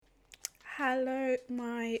Hello,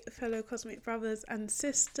 my fellow cosmic brothers and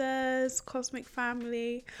sisters, cosmic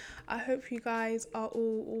family. I hope you guys are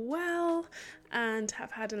all well and have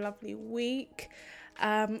had a lovely week.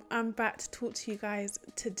 I'm back to talk to you guys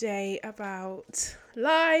today about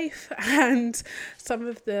life and some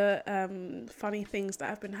of the funny things that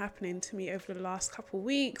have been happening to me over the last couple of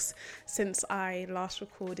weeks since I last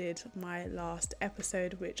recorded my last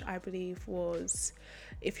episode, which I believe was,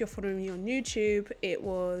 if you're following me on YouTube, it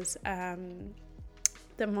was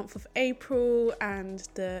the month of April and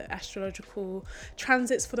the astrological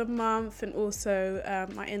transits for the month, and also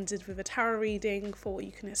I ended with a tarot reading for what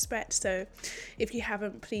you can expect. So if you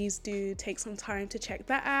haven't, please do take some time to check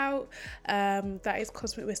that out. That is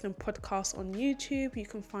Cosmic Wisdom Podcast on YouTube. You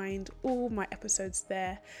can find all my episodes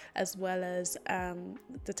there, as well as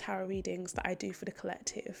the tarot readings that I do for the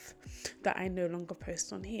collective that I no longer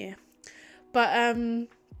post on here. But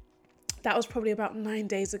that was probably about 9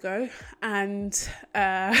 days ago, and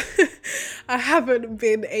I haven't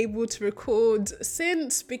been able to record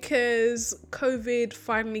since because COVID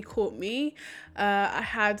finally caught me. I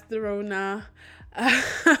had the Rona.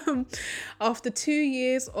 After 2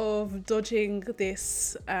 years of dodging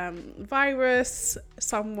this virus,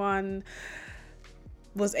 someone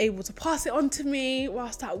was able to pass it on to me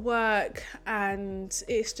whilst at work, and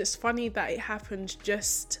it's just funny that it happened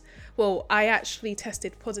I actually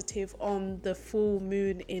tested positive on the full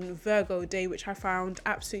moon in Virgo day, which I found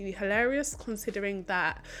absolutely hilarious, considering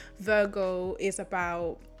that Virgo is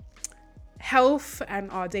about health and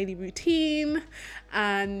our daily routine,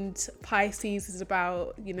 and Pisces is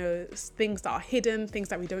about, things that are hidden, things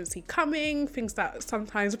that we don't see coming, things that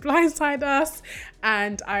sometimes blindside us.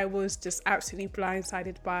 And I was just absolutely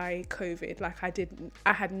blindsided by COVID.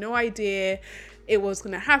 I had no idea it was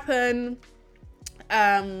going to happen.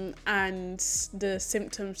 And the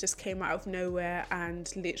symptoms just came out of nowhere and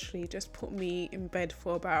literally just put me in bed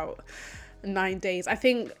for about 9 days. I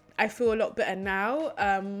think I feel a lot better now.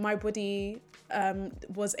 My body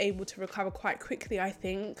was able to recover quite quickly, I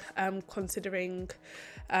think, considering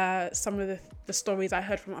some of the stories I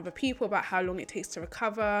heard from other people about how long it takes to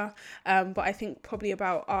recover. But I think probably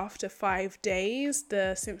about after 5 days,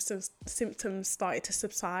 the symptoms started to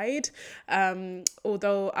subside.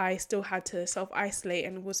 Although I still had to self-isolate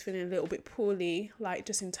and was feeling a little bit poorly, like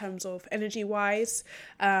just in terms of energy-wise,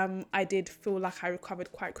 I did feel like I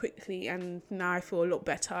recovered quite quickly, and now I feel a lot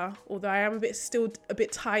better. Although I am still a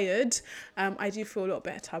bit tired, I do feel a lot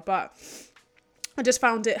better. But I just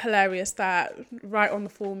found it hilarious that right on the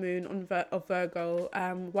full moon of Virgo,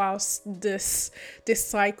 whilst this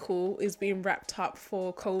cycle is being wrapped up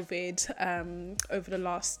for COVID over the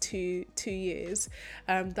last two years,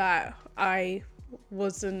 that I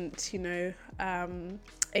wasn't,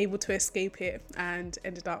 able to escape it and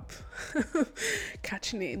ended up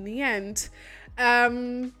catching it in the end.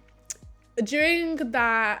 During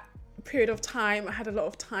that period of time, I had a lot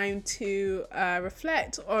of time to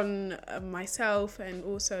reflect on myself and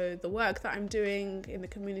also the work that I'm doing in the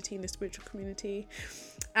community, in the spiritual community.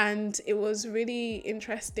 And it was really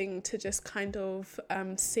interesting to just kind of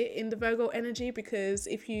sit in the Virgo energy, because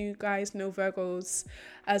if you guys know Virgos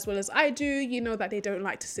as well as I do, you know that they don't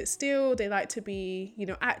like to sit still. They like to be,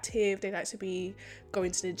 active. They like to be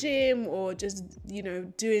going to the gym, or just,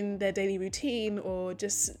 doing their daily routine, or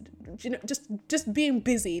just being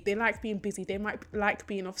busy. They like being busy. They might like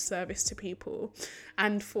being of service to people.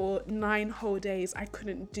 And for 9 whole days, I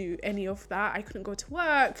couldn't do any of that. I couldn't go to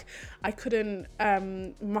work. I couldn't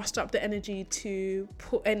muster up the energy to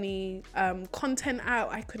put any content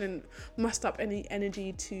out. I couldn't muster up any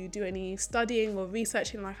energy to do any studying or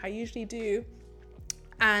researching like I usually do.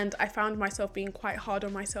 And I found myself being quite hard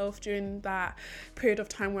on myself during that period of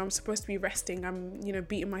time where I'm supposed to be resting. I'm,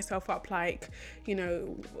 beating myself up like,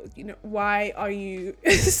 why are you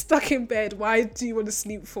stuck in bed? Why do you want to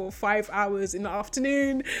sleep for 5 hours in the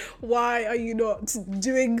afternoon? Why are you not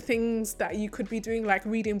doing things that you could be doing, like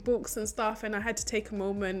reading books and stuff? And I had to take a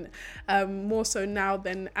moment, more so now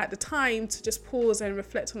than at the time, to just pause and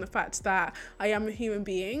reflect on the fact that I am a human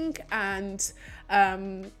being, and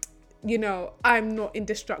I'm not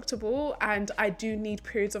indestructible, and I do need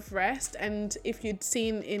periods of rest. And if you'd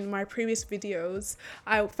seen in my previous videos,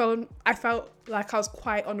 I felt like I was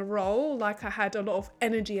quite on a roll, like I had a lot of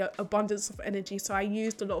energy, abundance of energy. So I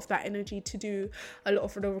used a lot of that energy to do a lot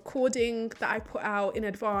of the recording that I put out in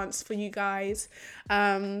advance for you guys.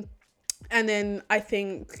 And then I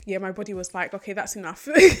think, my body was like, okay, that's enough.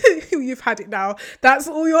 You've had it now. That's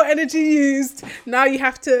all your energy used. Now you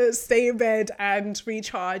have to stay in bed and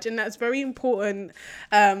recharge. And that's very important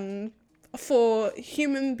for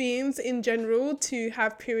human beings in general to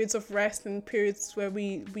have periods of rest and periods where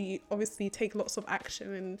we obviously take lots of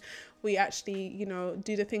action and we actually, you know,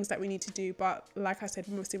 do the things that we need to do. But like I said,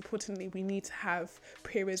 most importantly, we need to have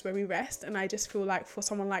periods where we rest. And I just feel like for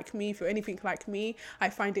someone like me, for anything like me, I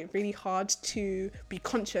find it really hard to be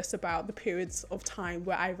conscious about the periods of time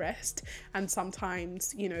where I rest. And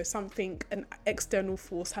sometimes, you know, an external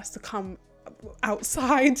force has to come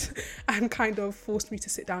outside and kind of forced me to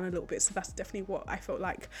sit down a little bit. So that's definitely what I felt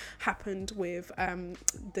like happened with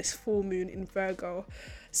this full moon in Virgo.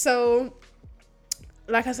 So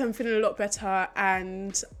like I said, I'm feeling a lot better,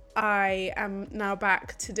 and I am now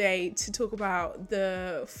back today to talk about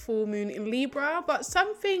the full moon in Libra. But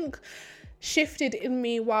something shifted in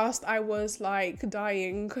me whilst I was like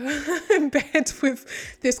dying in bed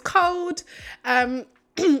with this cold.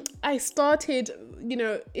 I started, you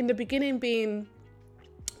know, in the beginning being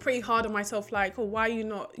pretty hard on myself, like, oh, why are you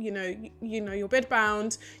not, you know, you're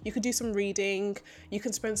bedbound, you could do some reading, you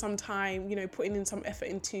can spend some time, you know, putting in some effort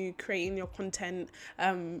into creating your content,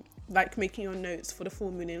 like making your notes for the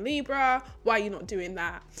full moon in Libra. Why are you not doing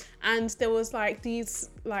that? And there was like these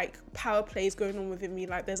like power plays going on within me.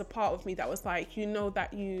 Like there's a part of me that was like, you know,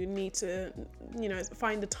 that you need to, you know,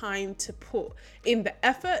 find the time to put in the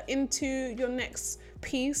effort into your next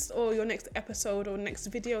piece or your next episode or next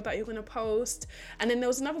video that you're going to post. And then there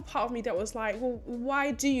was another part of me that was like, well,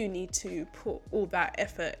 why do you need to put all that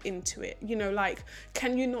effort into it? You know, like,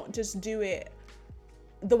 can you not just do it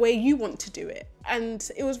the way you want to do it? And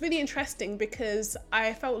it was really interesting because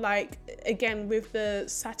I felt like, again, with the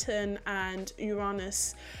Saturn and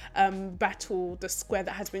Uranus battle, the square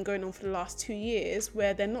that has been going on for the last 2 years,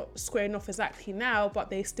 where they're not squaring off exactly now, but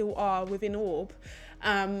they still are within orb,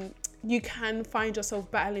 you can find yourself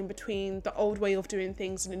battling between the old way of doing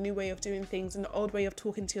things and the new way of doing things, and the old way of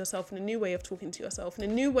talking to yourself and the new way of talking to yourself. And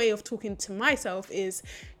the new way of talking to myself is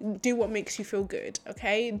do what makes you feel good,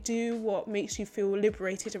 okay? Do what makes you feel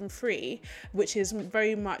liberated and free, which is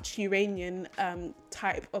very much Uranian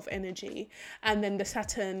type of energy. And then the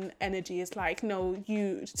Saturn energy is like, no,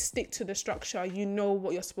 you stick to the structure, you know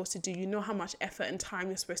what you're supposed to do, you know how much effort and time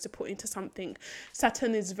you're supposed to put into something.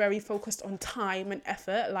 Saturn is very focused on time and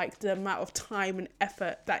effort, like the amount of time and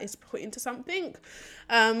effort that is put into something.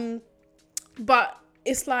 But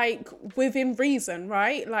it's like within reason,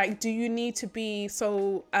 right? Like, do you need to be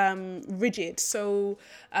so rigid, so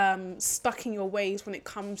stuck in your ways when it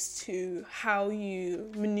comes to how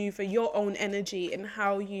you maneuver your own energy and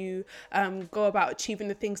how you go about achieving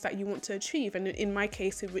the things that you want to achieve? And in my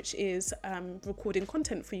case, which is recording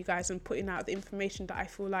content for you guys and putting out the information that I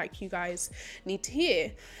feel like you guys need to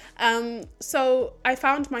hear. So I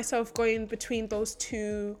found myself going between those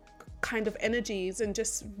two kind of energies and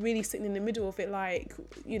just really sitting in the middle of it, like,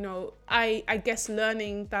 you know, I guess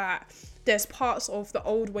learning that there's parts of the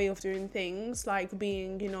old way of doing things, like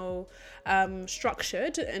being, you know,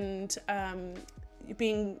 structured and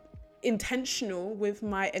being intentional with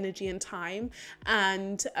my energy and time,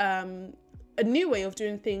 and a new way of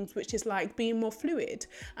doing things, which is like being more fluid.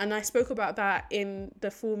 And I spoke about that in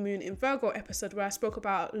the full moon in Virgo episode, where I spoke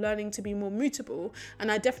about learning to be more mutable.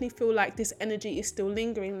 And I definitely feel like this energy is still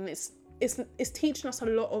lingering, and it's teaching us a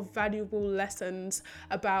lot of valuable lessons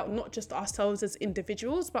about not just ourselves as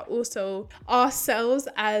individuals, but also ourselves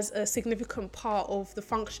as a significant part of the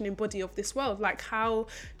functioning body of this world. Like, how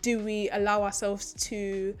do we allow ourselves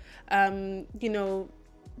to, you know,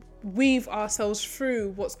 weave ourselves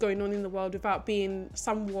through what's going on in the world without being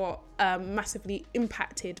somewhat massively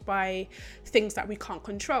impacted by things that we can't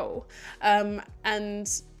control.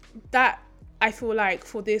 And that, I feel like,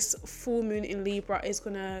 for this full moon in Libra is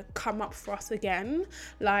going to come up for us again,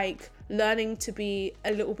 like learning to be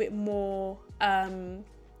a little bit more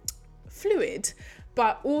fluid,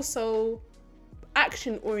 but also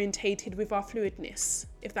action orientated with our fluidness,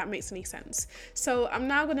 if that makes any sense. So I'm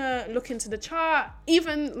now gonna look into the chart.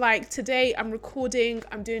 Even like today I'm recording,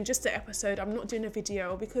 I'm doing just the episode, I'm not doing a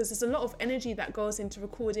video, because there's a lot of energy that goes into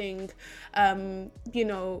recording you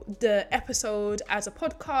know, the episode as a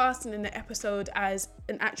podcast and then the episode as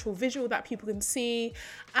an actual visual that people can see,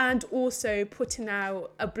 and also putting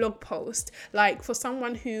out a blog post. Like, for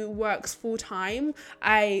someone who works full-time,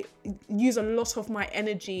 I use a lot of my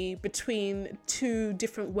energy between two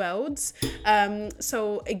different worlds.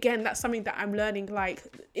 So again, that's something that I'm learning. Like,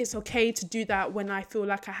 it's okay to do that when I feel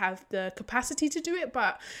like I have the capacity to do it,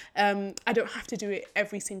 but I don't have to do it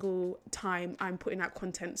every single time I'm putting out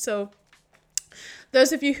content. So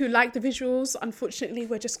Those of you who like the visuals, unfortunately,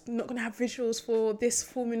 we're just not going to have visuals for this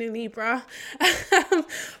full moon in Libra.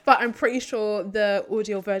 But I'm pretty sure the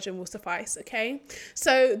audio version will suffice, okay?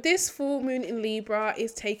 So this full moon in Libra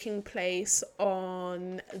is taking place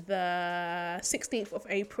on the 16th of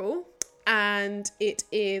April. And it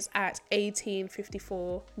is at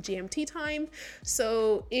 18:54 GMT time.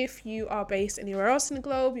 So if you are based anywhere else in the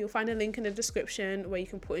globe, you'll find a link in the description where you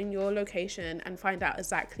can put in your location and find out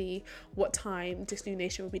exactly what time this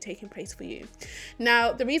lunation will be taking place for you.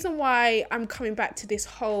 Now, the reason why I'm coming back to this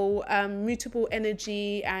whole mutable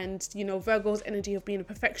energy and, you know, Virgo's energy of being a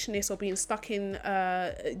perfectionist or being stuck in,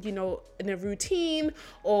 you know, in a routine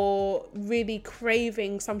or really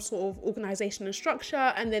craving some sort of organization and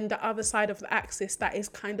structure, and then the other side of the axis that is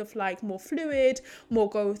kind of like more fluid, more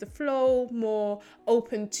go with the flow, more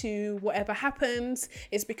open to whatever happens,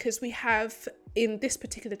 is because we have in this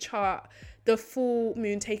particular chart the full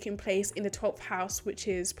moon taking place in the 12th house, which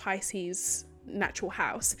is Pisces' natural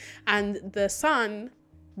house, and the sun,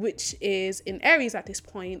 which is in Aries at this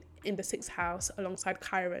point, in the 6th house, alongside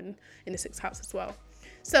Chiron in the 6th house as well.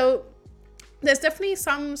 So there's definitely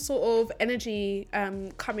some sort of energy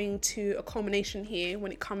coming to a culmination here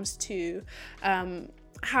when it comes to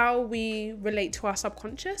how we relate to our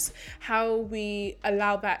subconscious, how we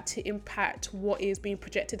allow that to impact what is being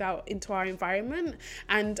projected out into our environment,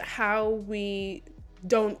 and how we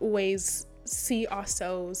don't always see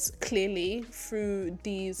ourselves clearly through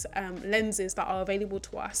these lenses that are available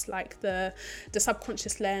to us, like the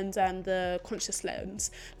subconscious lens and the conscious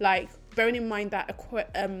lens. Like, bearing in mind that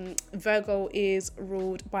Virgo is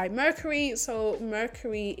ruled by Mercury, so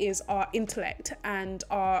Mercury is our intellect and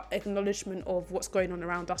our acknowledgement of what's going on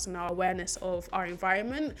around us and our awareness of our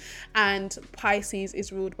environment, and Pisces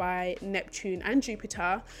is ruled by Neptune and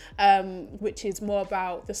Jupiter, which is more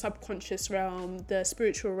about the subconscious realm, the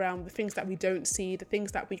spiritual realm, the things that we don't see, the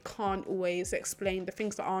things that we can't always explain, the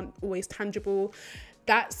things that aren't always tangible.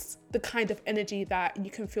 That's the kind of energy that you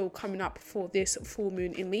can feel coming up for this full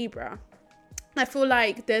moon in Libra. I feel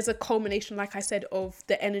like there's a culmination, like I said, of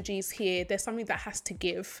the energies here. There's something that has to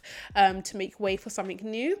give to make way for something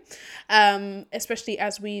new, especially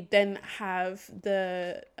as we then have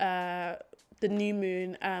the new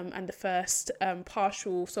moon and the first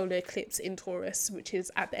partial solar eclipse in Taurus, which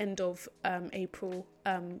is at the end of April,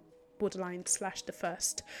 borderline / the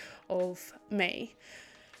 1st of May.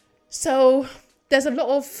 So there's a lot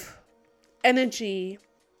of energy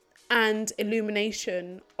and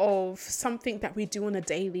illumination of something that we do on a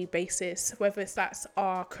daily basis, whether that's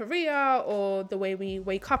our career or the way we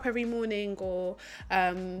wake up every morning, or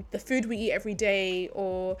the food we eat every day,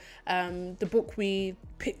 or the book we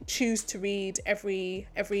choose to read every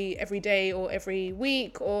day or every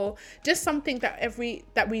week, or just something that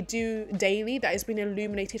we do daily that has been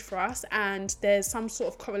illuminated for us, and there's some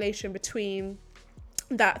sort of correlation between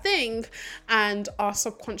that thing and our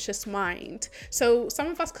subconscious mind. So some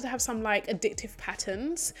of us could have some like addictive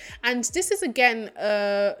patterns, and this is again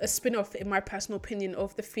a spin-off, in my personal opinion,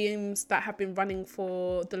 of the themes that have been running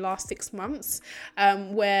for the last 6 months,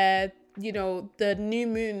 where, you know, the new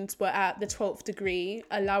moons were at the 12th degree,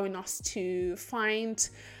 allowing us to find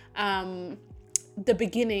the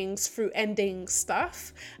beginnings through ending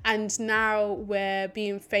stuff, and now we're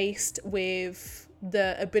being faced with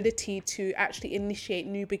the ability to actually initiate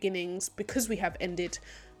new beginnings because we have ended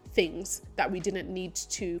things that we didn't need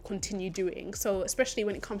to continue doing. So especially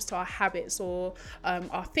when it comes to our habits or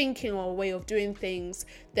our thinking or way of doing things,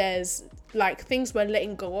 there's like things we're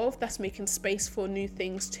letting go of that's making space for new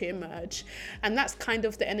things to emerge. And that's kind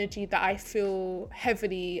of the energy that I feel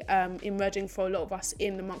heavily emerging for a lot of us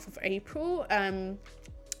in the month of April.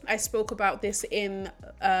 I spoke about this in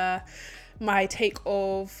my take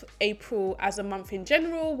of April as a month in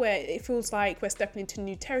general, where it feels like we're stepping into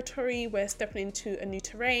new territory, we're stepping into a new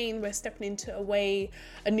terrain, we're stepping into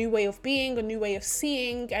a new way of being, a new way of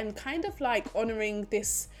seeing, and kind of like honoring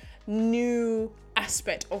this new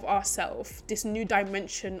aspect of ourselves, this new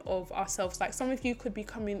dimension of ourselves. Like, some of you could be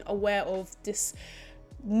becoming aware of this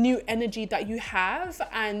new energy that you have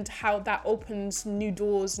and how that opens new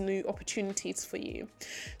doors, new opportunities for you.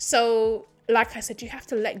 So like I said, you have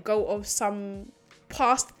to let go of some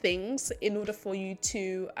past things in order for you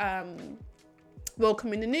to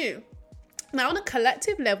welcome in the new. Now, on a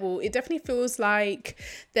collective level, it definitely feels like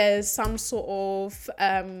there's some sort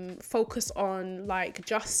of focus on like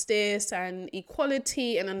justice and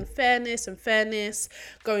equality and unfairness and fairness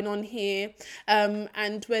going on here.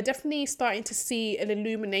 And we're definitely starting to see an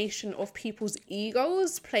illumination of people's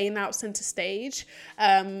egos playing out center stage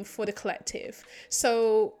for the collective.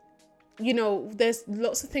 So you know, there's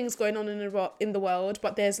lots of things going on in the world,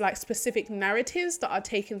 but there's like specific narratives that are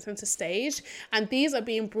taking center stage, and these are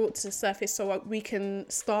being brought to the surface so we can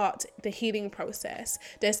start the healing process.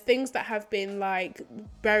 There's things that have been like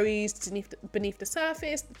buried beneath the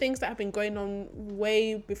surface, things that have been going on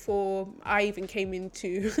way before I even came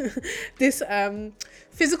into this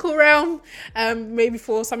physical realm. Maybe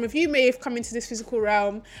for some of you may have come into this physical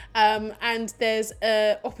realm, and there's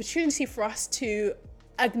an opportunity for us to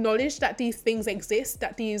acknowledge that these things exist,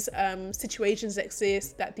 that these situations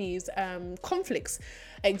exist, that these conflicts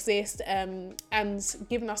exist, and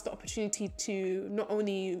giving us the opportunity to not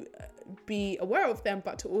only be aware of them,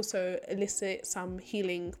 but to also elicit some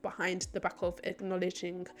healing behind the back of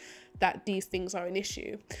acknowledging that these things are an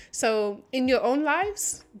issue. So in your own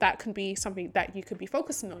lives, that can be something that you could be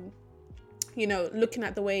focusing on. You know, looking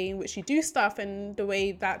at the way in which you do stuff and the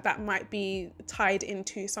way that might be tied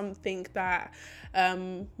into something that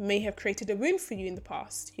may have created a wound for you in the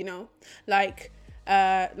past, you know, like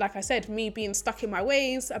I said, me being stuck in my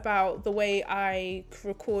ways about the way I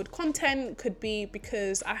record content could be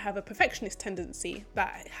because I have a perfectionist tendency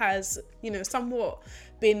that has, you know, somewhat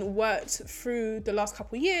been worked through the last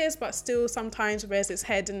couple of years, but still sometimes rears its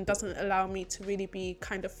head and doesn't allow me to really be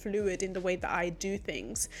kind of fluid in the way that I do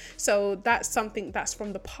things. So that's something that's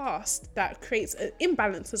from the past that creates an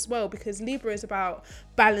imbalance as well, because Libra is about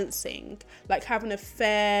balancing, like having a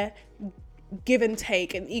fair give and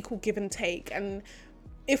take, an equal give and take. And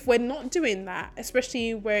if we're not doing that,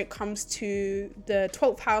 especially where it comes to the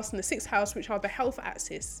 12th house and the 6th house, which are the health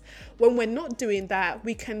axis, when we're not doing that,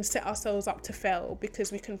 we can set ourselves up to fail,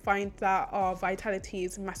 because we can find that our vitality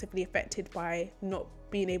is massively affected by not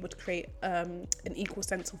being able to create an equal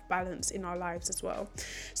sense of balance in our lives as well.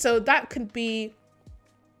 So that could be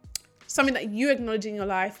something that you acknowledge in your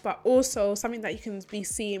life, but also something that you can be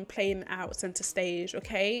seeing playing out center stage,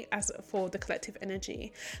 okay, as for the collective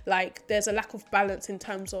energy. Like there's a lack of balance in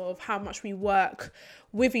terms of how much we work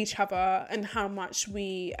with each other and how much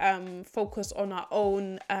we focus on our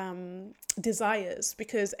own desires,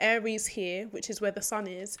 because Aries here, which is where the sun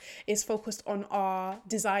is focused on our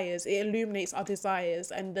desires. It illuminates our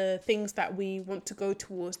desires and the things that we want to go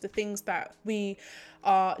towards, the things that we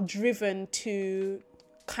are driven to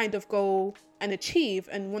kind of go and achieve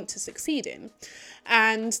and want to succeed in.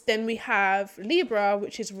 And then we have Libra,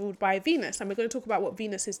 which is ruled by Venus, and we're going to talk about what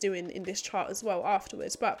Venus is doing in this chart as well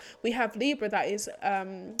afterwards. But we have Libra that is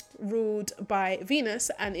ruled by Venus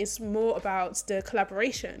and is more about the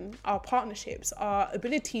collaboration, our partnerships, our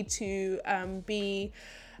ability to be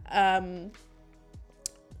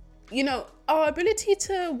you know, our ability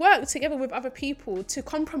to work together with other people, to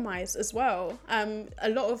compromise as well. A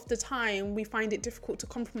lot of the time we find it difficult to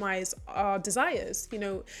compromise our desires. You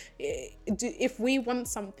know, if we want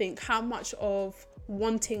something, how much of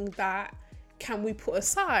wanting that can we put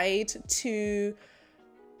aside to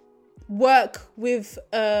work with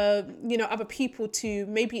you know, other people to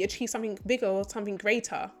maybe achieve something bigger or something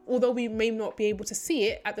greater? Although we may not be able to see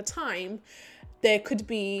it at the time, there could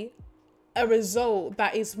be a result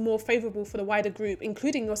that is more favorable for the wider group,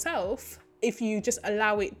 including yourself, if you just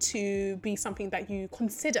allow it to be something that you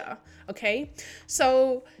consider, okay?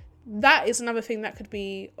 So that is another thing that could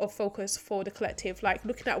be of focus for the collective, like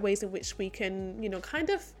looking at ways in which we can, you know, kind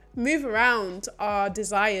of move around our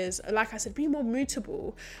desires. Like I said, be more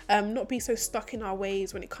mutable, not be so stuck in our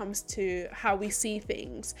ways when it comes to how we see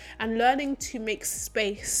things, and learning to make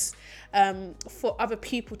space for other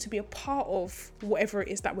people to be a part of whatever it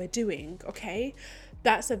is that we're doing, okay?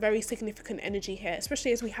 That's a very significant energy here,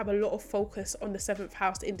 especially as we have a lot of focus on the 7th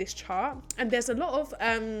house in this chart, and there's a lot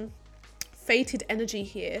of fated energy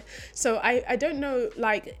here. So I don't know,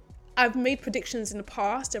 like, I've made predictions in the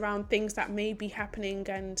past around things that may be happening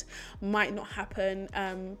and might not happen,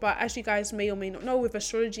 but as you guys may or may not know, with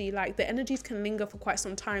astrology, like, the energies can linger for quite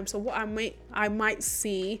some time. So what I might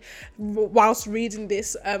see whilst reading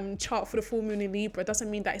this chart for the full moon in Libra doesn't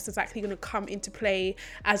mean that it's exactly going to come into play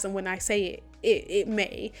as and when I say it. It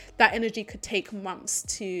may. That energy could take months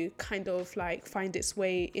to kind of like find its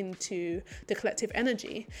way into the collective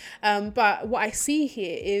energy. But what I see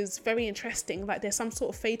here is very interesting. Like, there's some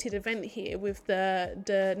sort of fated event here with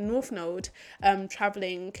the North Node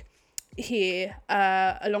traveling here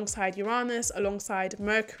alongside Uranus, alongside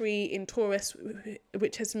Mercury in Taurus,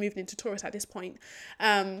 which has moved into Taurus at this point.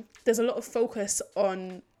 There's a lot of focus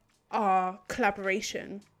on our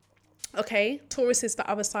collaboration. Okay, Taurus is the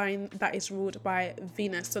other sign that is ruled by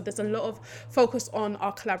Venus. So there's a lot of focus on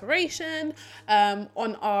our collaboration,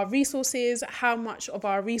 on our resources, how much of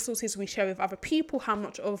our resources we share with other people, how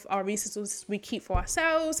much of our resources we keep for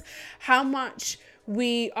ourselves, how much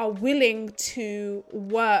we are willing to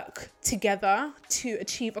work together to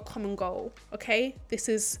achieve a common goal. Okay, this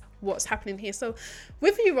is what's happening here. So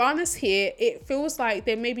with Uranus here, it feels like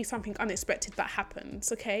there may be something unexpected that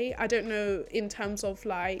happens. Okay, I don't know in terms of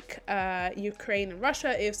like Ukraine and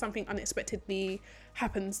Russia, if something unexpectedly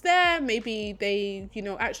happens there, maybe they, you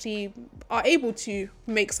know, actually are able to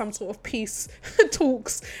make some sort of peace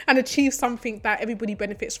talks and achieve something that everybody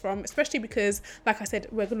benefits from, especially because, like I said,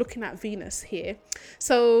 we're looking at Venus here.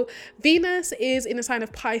 So Venus is in a sign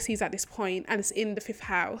of Pisces at this point, and it's in the 5th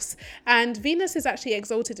house, and Venus is actually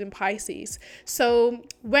exalted in Pisces. So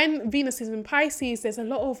when Venus is in Pisces, there's a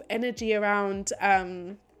lot of energy around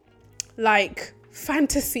like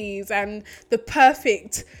fantasies and the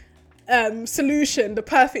perfect solution, the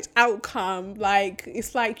perfect outcome. Like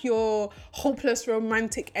it's like your hopeless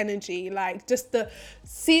romantic energy, like just the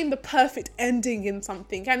seeing the perfect ending in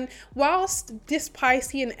something. And whilst this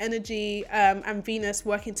Piscean energy and Venus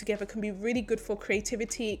working together can be really good for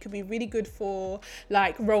creativity, it can be really good for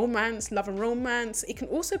like romance, love and romance, it can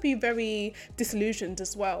also be very disillusioned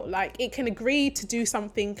as well. Like it can agree to do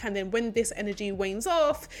something, and then when this energy wanes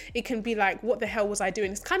off, it can be like, what the hell was I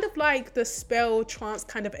doing? It's kind of like the spell trance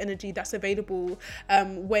kind of energy that's available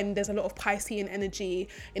when there's a lot of Piscean energy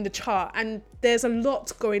in the chart. And there's a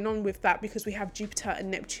lot going on with that because we have Jupiter and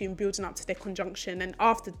Neptune building up to their conjunction, and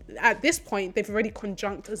at this point they've already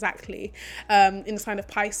conjunct exactly in the sign of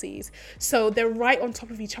Pisces. So they're right on top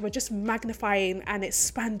of each other, just magnifying and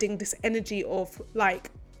expanding this energy of like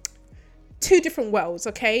two different worlds.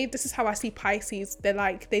 Okay, this is how I see Pisces. They're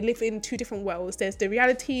like, they live in two different worlds. There's the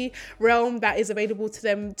reality realm that is available to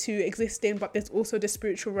them to exist in, but there's also the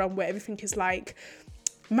spiritual realm where everything is like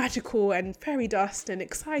magical and fairy dust and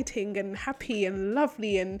exciting and happy and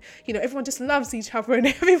lovely, and you know, everyone just loves each other and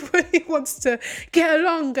everybody wants to get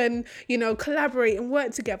along and, you know, collaborate and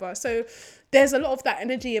work together. So there's a lot of that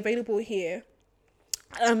energy available here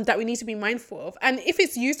that we need to be mindful of. And if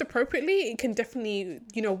it's used appropriately, it can definitely,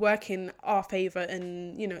 you know, work in our favor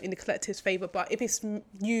and, you know, in the collective's favor. But if it's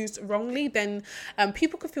used wrongly, then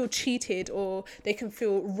people can feel cheated, or they can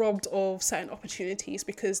feel robbed of certain opportunities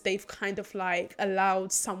because they've kind of like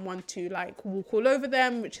allowed someone to like walk all over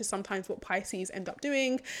them, which is sometimes what Pisces end up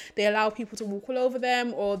doing. They allow people to walk all over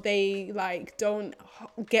them, or they like don't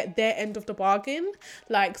get their end of the bargain.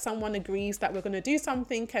 Like someone agrees that we're going to do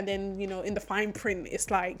something, and then, you know, in the fine print, it's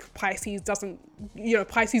like Pisces doesn't, you know,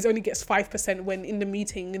 Pisces only gets 5%, when in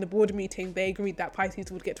the board meeting, they agreed that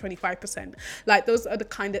Pisces would get 25%. Like those are the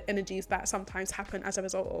kind of energies that sometimes happen as a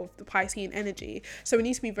result of the Piscean energy. So we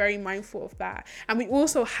need to be very mindful of that. And we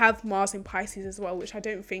also have Mars in Pisces as well, which I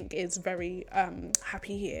don't think is very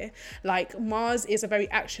happy here. Like Mars is a very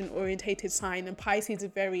action orientated sign, and Pisces is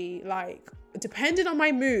very like, depending on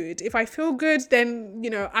my mood, if I feel good, then, you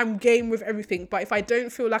know, I'm game with everything. But if I don't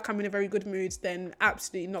feel like I'm in a very good mood, then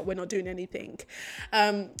absolutely not, we're not doing anything.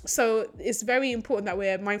 So it's very important that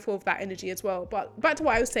we're mindful of that energy as well. But back to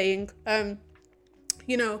what I was saying,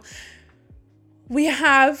 you know, we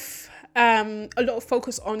have a lot of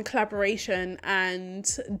focus on collaboration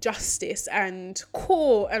and justice and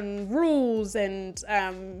core and rules and,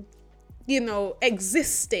 you know,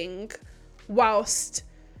 existing whilst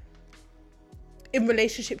in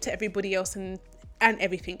relationship to everybody else and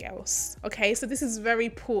everything else. Okay, so this is very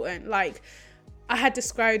important. Like I had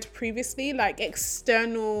described previously, like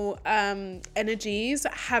external energies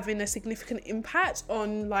having a significant impact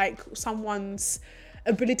on like someone's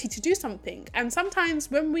ability to do something. And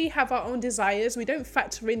sometimes when we have our own desires, we don't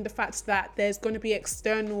factor in the fact that there's going to be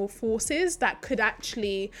external forces that could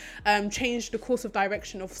actually change the course of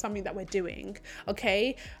direction of something that we're doing.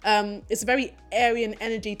 Okay, it's a very Aryan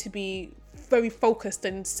energy to be very focused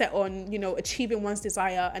and set on, you know, achieving one's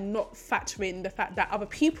desire and not factoring the fact that other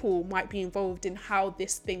people might be involved in how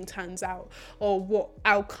this thing turns out, or what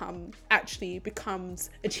outcome actually becomes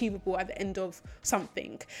achievable at the end of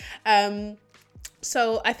something.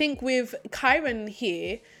 So I think with Chiron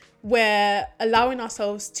here, we're allowing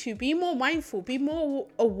ourselves to be more mindful, be more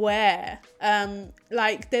aware.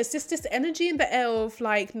 Like there's just this energy in the air of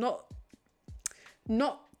like not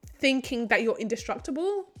thinking that you're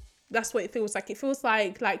indestructible. That's what it feels like. It feels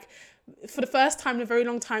like for the first time in a very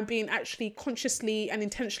long time, being actually consciously and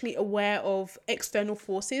intentionally aware of external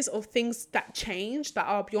forces, of things that change, that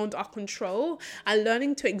are beyond our control, and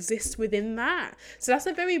learning to exist within that. So that's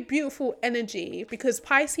a very beautiful energy, because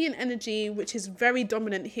Piscean energy, which is very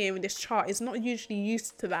dominant here in this chart, is not usually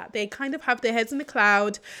used to that. They kind of have their heads in the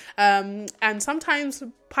cloud, and sometimes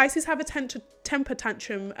Pisces have a temper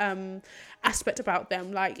tantrum aspect about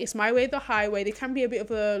them. Like, it's my way, the highway. They can be a bit of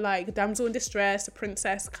a like damsel in distress, a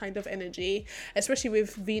princess kind of energy. energy, especially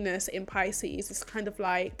with Venus in Pisces. It's kind of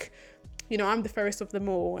like, you know, I'm the fairest of them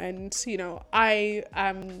all, and, you know, I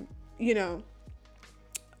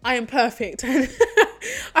am perfect and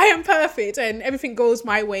I am perfect and everything goes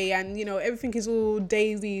my way, and, you know, everything is all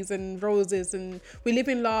daisies and roses and we live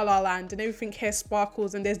in la la land and everything here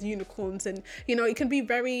sparkles and there's unicorns, and, you know, it can be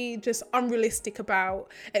very just unrealistic about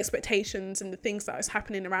expectations and the things that is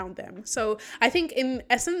happening around them. So I think in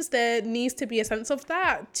essence there needs to be a sense of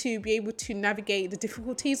that to be able to navigate the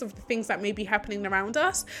difficulties of the things that may be happening around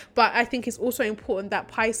us. But I think it's also important that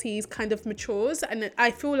Pisces kind of matures, and I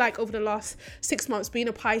feel like over the last 6 months being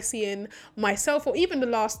a Piscean myself, or even the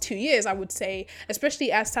last 2 years, I would say,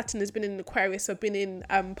 especially as Saturn has been in Aquarius, so been in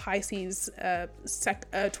Pisces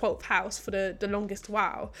 12th house for the longest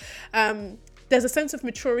while. There's a sense of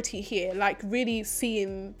maturity here, like really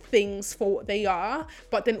seeing things for what they are,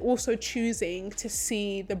 but then also choosing to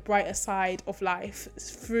see the brighter side of life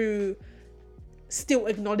through still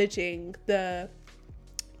acknowledging the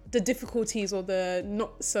difficulties or the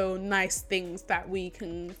not so nice things that we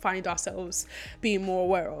can find ourselves being more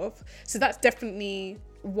aware of. So that's definitely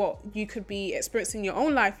what you could be experiencing in your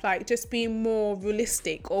own life, like just being more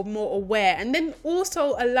realistic or more aware, and then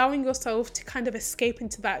also allowing yourself to kind of escape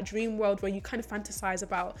into that dream world where you kind of fantasize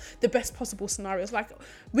about the best possible scenarios. Like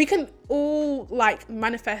we can all like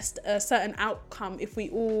manifest a certain outcome if we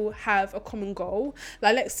all have a common goal.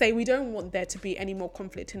 Like let's say we don't want there to be any more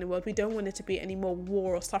conflict in the world, we don't want there to be any more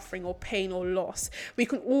war or suffering or pain or loss. We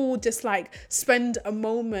can all just like spend a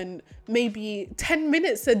moment, maybe 10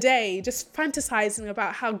 minutes a day, just fantasizing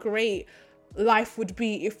about how great life would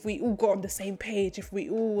be if we all got on the same page, if we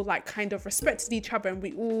all like kind of respected each other and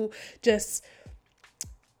we all just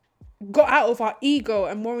got out of our ego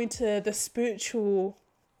and more into the spiritual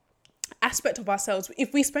aspect of ourselves.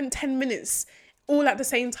 If we spent 10 minutes all at the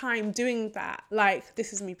same time doing that, like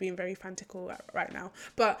this is me being very fanatical right now,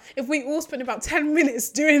 but if we all spend about 10 minutes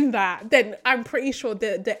doing that, then I'm pretty sure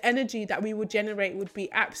the energy that we would generate would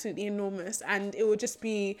be absolutely enormous, and it would just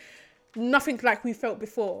be nothing like we felt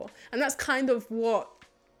before. And that's kind of what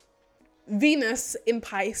Venus in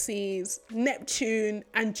Pisces, Neptune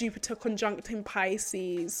and Jupiter conjunct in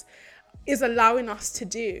Pisces is allowing us to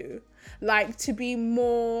do, like to be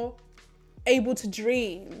more able to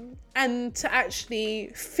dream and to actually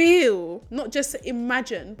feel, not just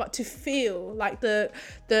imagine, but to feel. Like the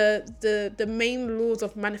main laws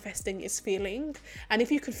of manifesting is feeling, and if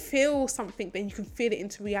you could feel something, then you can feel it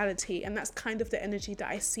into reality. And that's kind of the energy that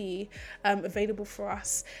I see available for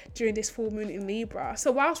us during this full moon in Libra. So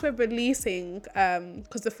whilst we're releasing,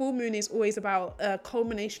 because the full moon is always about a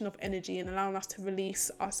culmination of energy and allowing us to release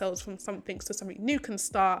ourselves from something so something new can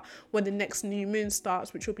start when the next new moon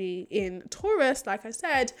starts, which will be in Taurus, like I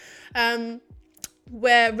said.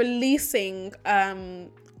 We're releasing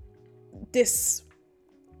this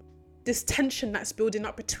tension that's building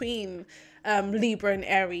up between Libra and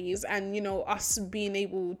Aries, and, you know, us being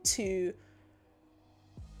able to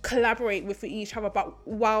collaborate with each other, but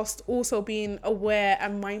whilst also being aware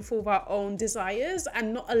and mindful of our own desires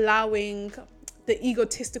and not allowing the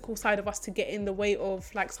egotistical side of us to get in the way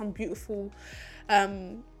of like some beautiful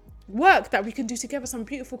work that we can do together, some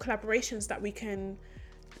beautiful collaborations that we can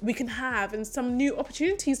have, and some new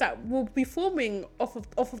opportunities that will be forming off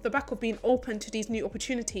of the back of being open to these new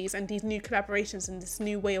opportunities and these new collaborations and this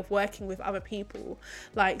new way of working with other people.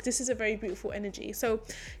 Like this is a very beautiful energy. So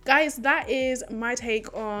guys, that is my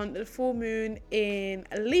take on the full moon in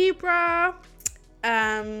Libra.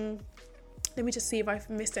 Let me just see if I've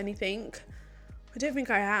missed anything. I don't think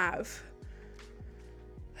I have.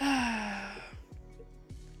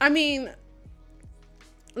 I mean,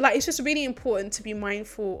 like, it's just really important to be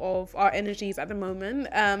mindful of our energies at the moment,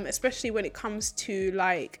 especially when it comes to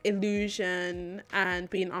like illusion and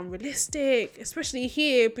being unrealistic, especially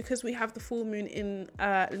here because we have the full moon in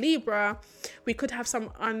Libra. We could have some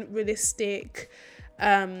unrealistic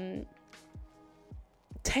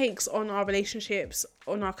takes on our relationships,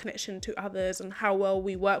 on our connection to others, and how well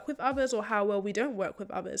we work with others or how well we don't work with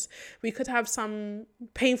others. We could have some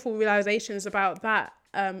painful realizations about that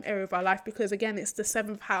area of our life, because again, it's the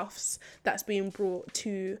 7th house that's being brought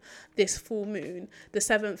to this full moon, the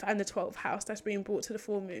 7th and the 12th house that's being brought to the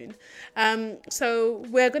full moon. So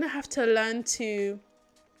we're gonna have to learn to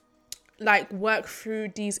like work through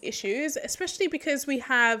these issues, especially because we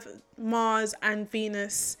have Mars and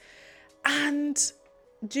Venus and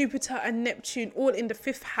Jupiter and Neptune all in the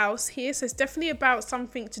 5th house here. So it's definitely about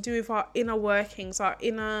something to do with our inner workings, our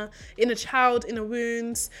inner child, inner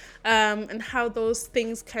wounds, and how those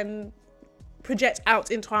things can project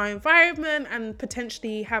out into our environment and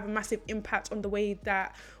potentially have a massive impact on the way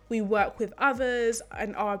that we work with others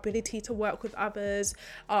and our ability to work with others,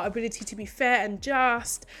 our ability to be fair and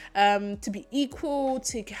just, to be equal,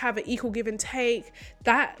 to have an equal give and take,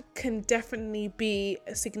 that can definitely be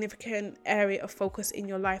a significant area of focus in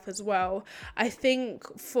your life as well. I think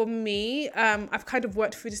for me, I've kind of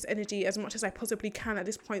worked through this energy as much as I possibly can at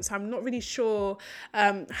this point, so I'm not really sure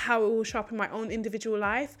how it will show up in my own individual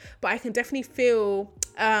life, but I can definitely feel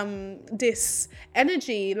this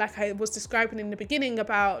energy, like I was describing in the beginning,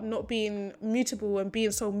 about not being mutable and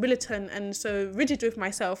being so militant and so rigid with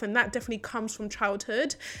myself, and that definitely comes from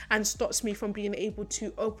childhood and stops me from being able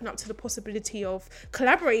to open up to the possibility of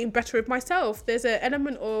collaborating better with myself. There's an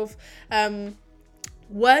element of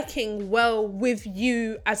working well with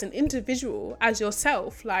you as an individual, as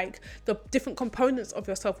yourself, like the different components of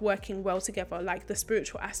yourself working well together, like the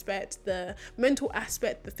spiritual aspect, the mental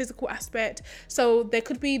aspect, the physical aspect. So there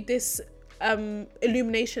could be this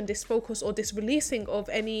illumination, this focus, or this releasing of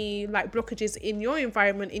any like blockages in your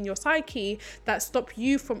environment, in your psyche, that stop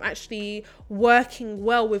you from actually working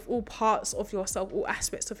well with all parts of yourself, all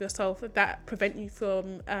aspects of yourself, that prevent you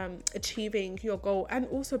from achieving your goal, and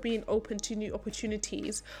also being open to new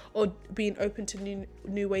opportunities or being open to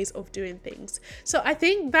new ways of doing things. So I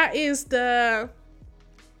think that is the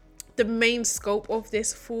main scope of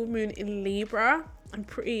this full moon in Libra. I'm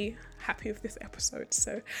pretty happy with this episode,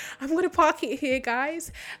 so I'm gonna park it here,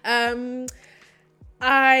 guys.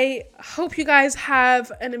 I hope you guys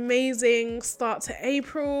have an amazing start to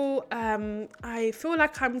April. I feel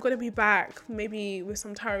like I'm going to be back maybe with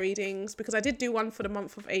some tarot readings, because I did do one for the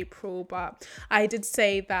month of April, but I did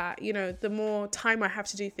say that, you know, the more time I have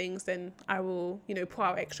to do things, then I will, you know, put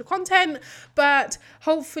out extra content. But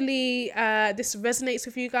hopefully this resonates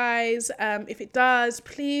with you guys. If it does,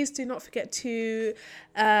 please do not forget to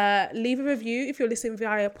leave a review if you're listening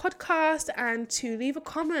via podcast, and to leave a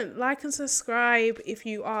comment, like and subscribe if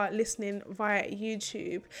you are listening via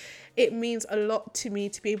YouTube. It means a lot to me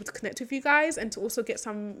to be able to connect with you guys and to also get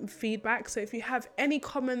some feedback. So if you have any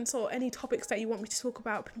comments or any topics that you want me to talk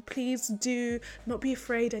about, please do not be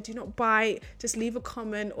afraid. I do not bite. Just leave a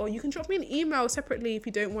comment, or you can drop me an email separately if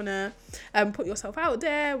you don't want to put yourself out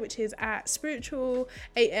there, which is at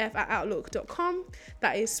spiritualaf@outlook.com.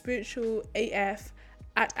 That is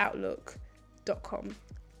spiritualaf@outlook.com.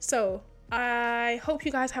 So I hope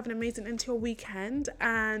you guys have an amazing end to your weekend,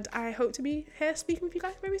 and I hope to be here speaking with you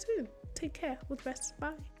guys very soon. Take care. All the best.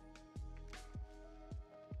 Bye.